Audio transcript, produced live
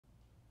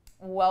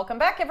Welcome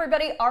back,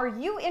 everybody. Are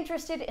you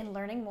interested in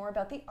learning more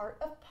about the art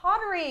of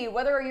pottery?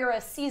 Whether you're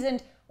a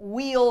seasoned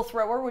wheel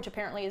thrower, which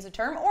apparently is a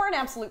term, or an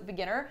absolute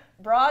beginner,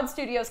 Broad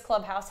Studios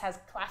Clubhouse has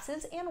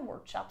classes and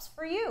workshops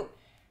for you.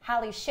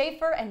 Hallie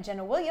Schaefer and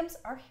Jenna Williams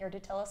are here to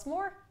tell us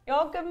more.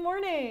 Y'all, good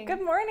morning.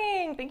 Good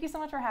morning. Thank you so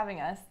much for having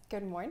us.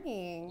 Good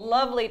morning.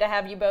 Lovely to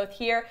have you both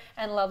here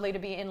and lovely to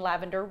be in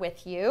Lavender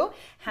with you.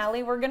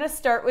 Hallie, we're going to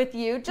start with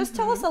you. Just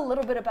tell us a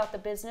little bit about the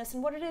business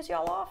and what it is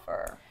y'all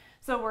offer.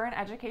 So we're an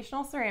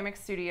educational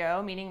ceramics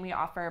studio, meaning we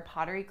offer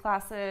pottery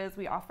classes,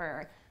 we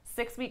offer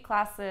 6-week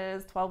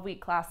classes, 12-week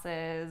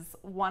classes,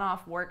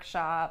 one-off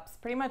workshops,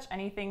 pretty much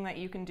anything that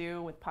you can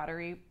do with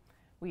pottery,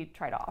 we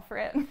try to offer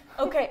it.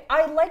 Okay,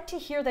 I like to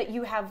hear that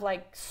you have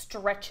like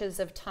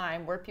stretches of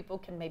time where people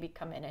can maybe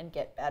come in and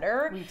get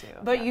better. We do.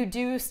 But you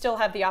do still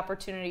have the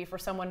opportunity for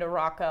someone to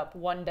rock up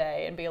one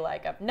day and be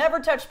like, I've never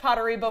touched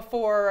pottery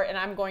before and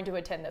I'm going to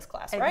attend this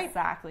class, right?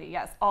 Exactly,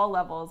 yes, all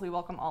levels. We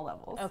welcome all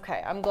levels.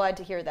 Okay, I'm glad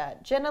to hear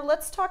that. Jenna,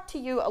 let's talk to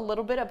you a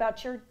little bit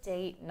about your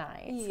date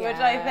nights, which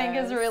I think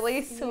is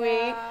really sweet.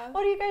 Yeah.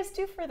 What do you guys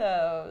do for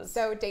those?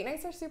 So date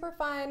nights are super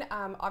fun.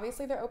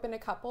 Obviously they're open to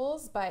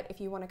couples, but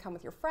if you want to come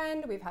with your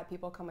friend, we've had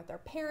people come with their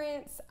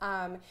parents.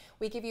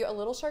 We give you a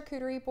little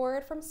charcuterie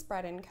board from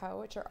Spread & Co,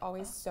 which are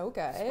always so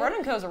good.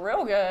 Spread & Co's are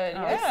real good.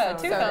 Oh, Yeah,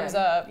 so two good. thumbs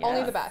up. Only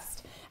Yeah. the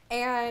best.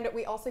 And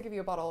we also give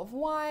you a bottle of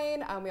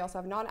wine. We also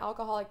have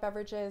non-alcoholic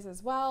beverages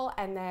as well.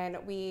 And then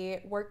we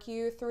work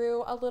you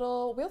through a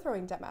little wheel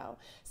throwing demo.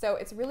 So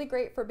it's really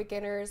great for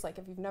beginners. Like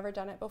if you've never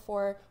done it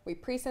before, we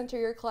pre-center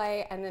your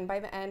clay. And then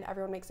by the end,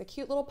 everyone makes a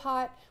cute little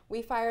pot.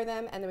 We fire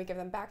them and then we give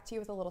them back to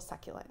you with a little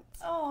succulent.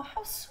 Oh,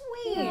 how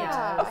sweet.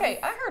 Yeah. Okay,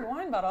 I heard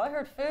wine bottle, I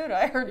heard food,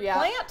 I heard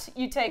plant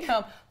you take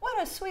home.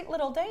 What a sweet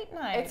little date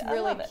night. It's I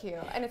really love it. cute.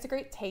 And it's a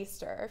great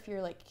taster if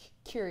you're like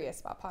curious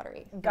about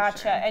pottery.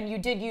 Gotcha. And you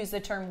did use the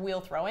term wheel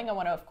throwing. I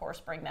want to, of course,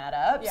 bring that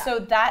up. Yeah. So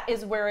that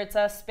is where it's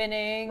a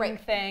spinning Right.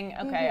 thing.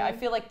 Okay, I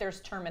feel like there's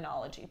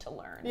terminology to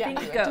learn. Yeah. when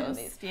you Think attend ghost,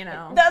 these. you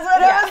know. That's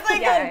what I was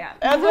thinking. Yeah.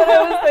 That's what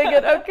I was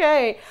thinking.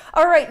 Okay.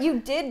 All right. You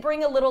did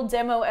bring a little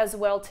demo as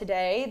well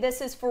today.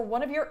 This is for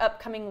one of your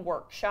upcoming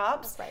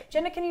workshops. That's right.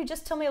 Jenna, can you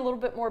just tell me a little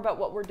bit more about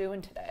what we're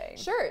doing today?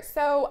 Sure.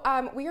 So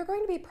we are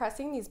going to be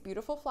pressing these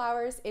beautiful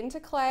flowers into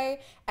clay,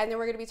 and then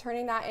we're going to be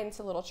turning that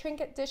into little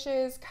trinket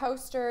dishes,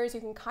 coasters. You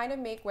can kind of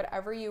make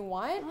whatever you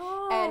want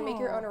and make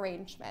your own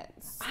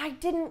arrangements. I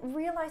didn't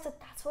realize that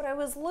that's what I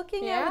was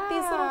looking at with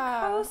these little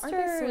Yeah. coasters.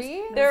 Aren't they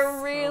sweet? They're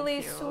So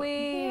really cute.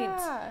 sweet.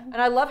 Yeah. And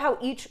I love how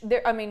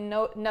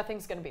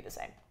nothing's going to be the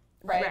same,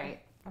 right? Right.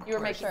 You were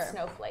making sure.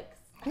 snowflakes.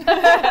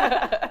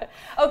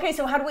 Okay,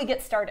 so how do we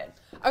get started?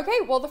 Okay,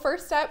 well, the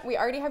first step, we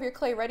already have your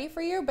clay ready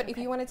for you, but if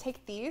you want to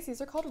take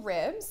these are called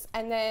ribs,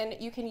 and then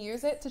you can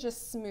use it to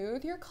just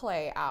smooth your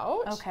clay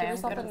out. Okay, Give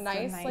yourself a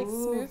nice, like,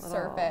 smooth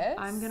surface.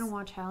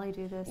 watch Hallie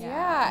do this.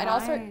 Yeah, and I'll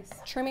start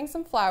trimming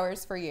some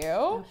flowers for you.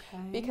 Okay.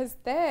 Because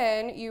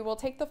then you will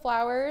take the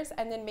flowers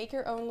and then make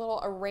your own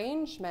little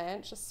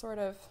arrangement. Just sort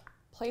of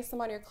place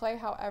them on your clay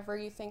however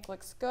you think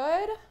looks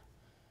good.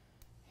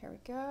 Here we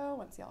go,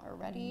 once y'all are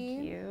ready.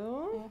 Thank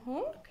you.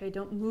 Okay,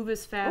 don't move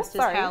as fast as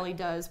sorry. Hallie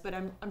does, but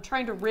I'm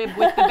trying to rib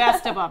with the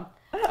best of them.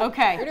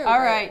 Okay, You're doing all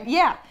great. right,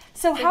 yeah.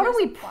 So how do here's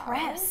we the flowers.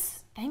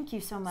 press? Thank you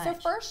so much. So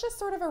first, just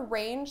sort of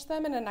arrange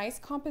them in a nice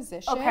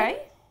composition.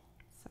 Okay.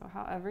 So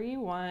however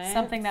you want.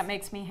 Something that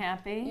makes me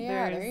happy.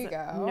 Yeah, There's there you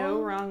go. no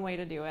wrong way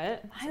to do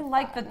it. I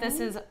like that this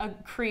is a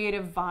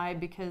creative vibe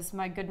because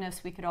my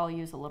goodness, we could all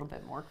use a little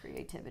bit more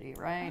creativity,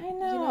 right? I know.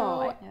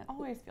 know, I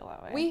always feel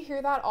that way. We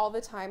hear that all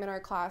the time in our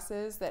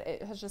classes, that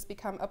it has just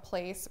become a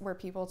place where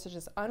people to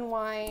just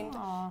unwind,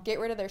 get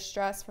rid of their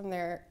stress from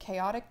their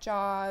chaotic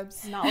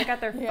jobs. not look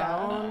at their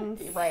Yeah.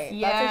 phones. Right,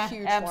 Yeah, that's a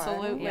huge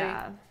absolutely. one.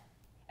 Yeah.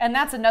 And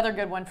that's another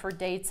good one for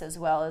dates as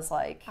well, is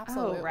like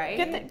Absolutely. right.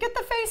 get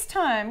the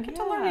FaceTime, get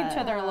to learn each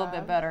other a little Yeah.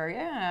 bit better.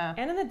 Yeah.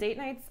 And in the date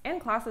nights and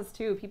classes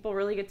too, people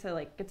really get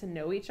to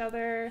know each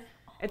other.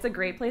 It's a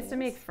great place to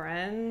make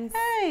friends.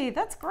 Hey,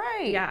 that's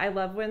great. Yeah, I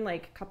love when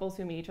like couples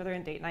who meet each other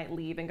in date night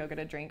leave and go get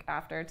a drink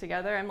after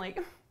together. I'm like,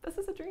 this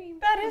is a dream.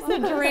 That is a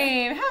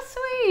dream. How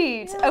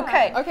sweet. Yeah.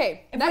 Okay.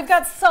 Okay, If next, we've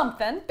got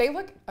something. they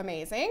look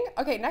amazing.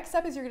 Okay, next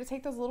step is you're gonna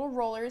take those little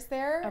rollers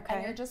there, Okay.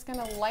 and you're just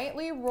gonna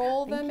lightly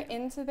roll them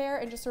into there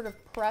and just sort of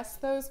press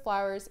those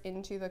flowers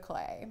into the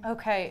clay.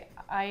 Okay,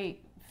 I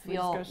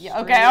feel. just go Yeah,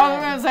 straight okay, I was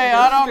in. gonna say Go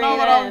I don't know straight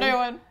what I'm in.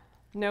 doing.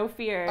 No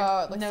fear.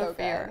 Oh, it looks No so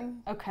fear.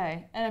 good.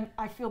 Okay, and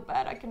I feel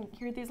bad. I can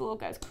hear these little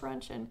guys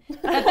crunching.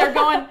 But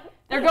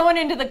they're going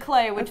into the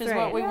clay, which That's is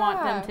what right. we want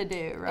them Yeah. to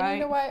do, right? And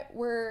you know what?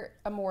 We're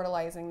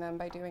immortalizing them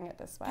by doing it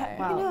this way.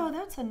 You know,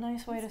 that's a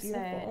nice way to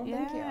say it.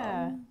 beautiful. Thank you.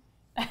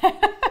 Yeah.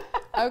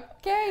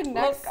 Okay, Little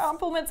next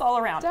compliments all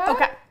around. step,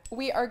 Okay.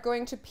 we are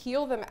going to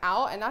peel them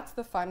out, and that's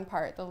the fun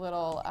part, the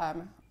little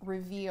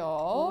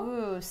reveal.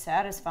 Ooh,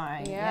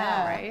 satisfying.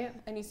 Yeah. Right?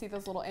 And you see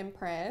those little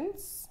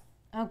imprints.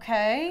 I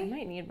Okay.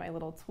 might need my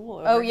little tool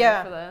over Oh here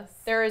yeah. for this.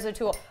 There is a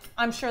tool.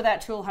 I'm sure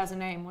that tool has a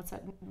name. What's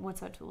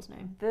that tool's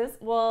name? This,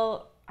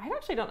 well, I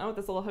actually don't know what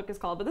this little hook is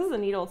called, but this is a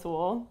needle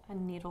tool. A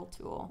needle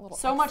tool. Little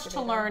So much to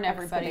excavator. learn,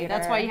 everybody.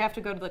 That's why you have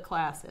to go to the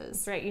classes.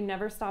 That's right. You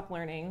never stop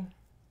learning.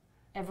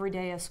 Every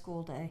day is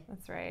school day.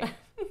 That's right.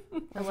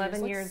 Yours 11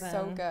 looks years in.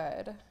 so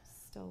good.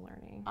 Still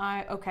learning.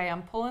 Okay,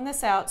 I'm pulling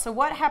this out. So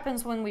what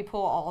happens when we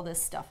pull all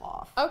this stuff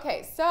off?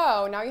 Okay,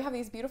 so now you have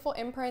these beautiful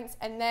imprints,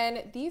 and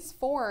then these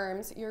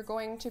forms, you're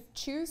going to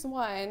choose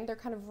one. They're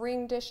kind of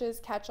ring dishes,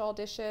 catch-all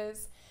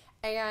dishes,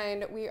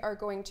 and we are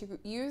going to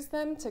use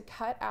them to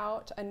cut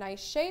out a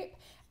nice shape,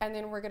 and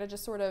then we're gonna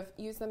just sort of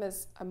use them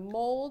as a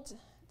mold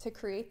to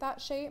create that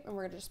shape, and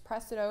we're gonna just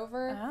press it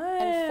over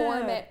and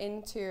form it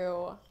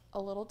into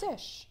a little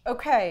dish.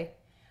 Okay.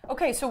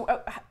 Okay, so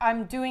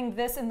I'm doing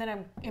this and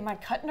then am I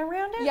cutting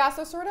around it? Yeah,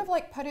 so sort of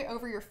like put it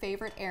over your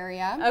favorite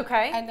area.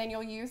 Okay. And then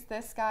you'll use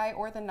this guy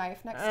or the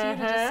knife next to you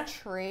to just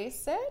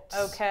trace it.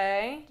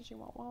 Okay. Did you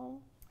want one?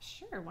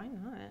 Sure, why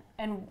not?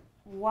 And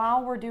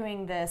while we're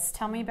doing this,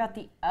 tell me about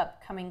the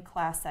upcoming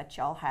class that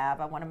y'all have.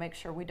 I want to make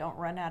sure we don't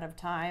run out of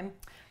time.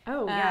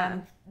 Oh, yeah.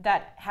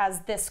 That has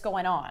this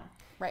going on.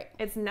 Right.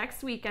 It's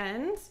next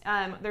weekend.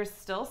 There's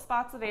still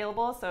spots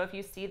available, so if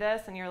you see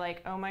this and you're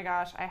like, oh my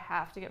gosh, I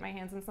have to get my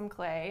hands in some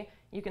clay,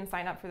 you can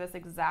sign up for this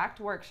exact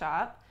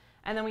workshop.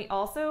 And then we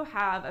also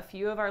have a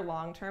few of our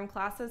long-term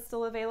classes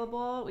still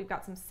available. We've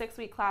got some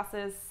 6-week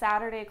classes,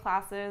 Saturday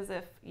classes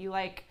if you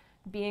like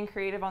being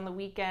creative on the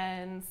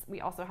weekends. We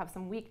also have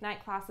some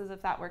weeknight classes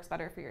if that works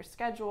better for your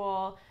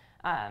schedule.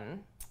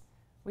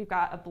 We've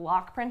got a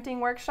block printing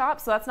workshop,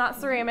 so that's not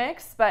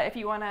ceramics, but if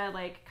you want to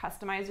like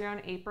customize your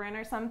own apron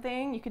or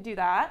something, you could do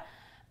that.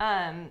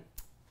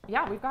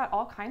 Yeah, we've got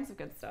all kinds of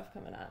good stuff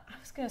coming up. I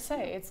was going to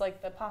say, it's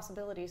like the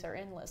possibilities are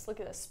endless. Look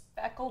at this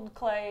speckled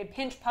clay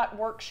pinch pot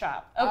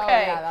workshop. Okay. Oh,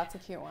 yeah, that's a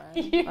cute one.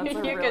 That's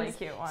a really can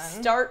cute one.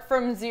 Start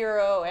from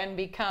zero and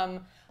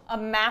become a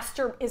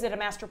master. Is it a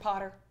master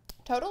potter?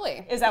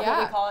 Totally. Is that what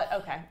Yeah. we call it?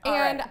 Okay. All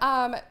And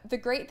right. the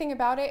great thing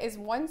about it is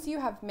once you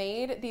have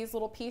made these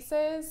little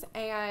pieces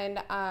and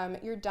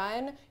you're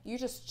done, you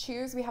just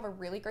choose. We have a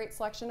really great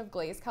selection of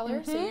glaze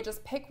colors. So you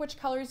just pick which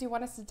colors you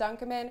want us to dunk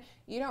them in.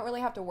 You don't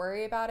really have to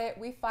worry about it.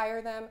 We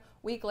fire them,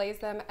 we glaze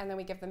them, and then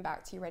we give them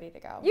back to you ready to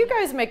go. You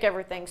guys make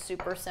everything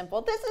super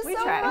simple. This is We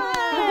so try.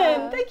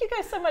 fun. Thank you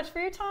guys so much for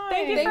your time.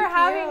 Thank you Thank for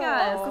having you.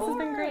 us. Of This has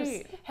been course.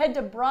 great. Head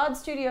to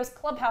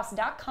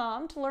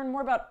broadstudiosclubhouse.com to learn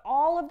more about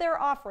all of their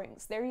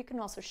offerings. There you can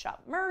also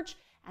shop merch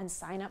and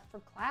sign up for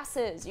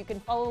classes. You can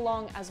follow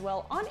along as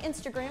well on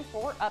Instagram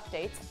for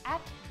updates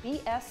at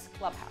BS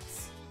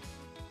Clubhouse.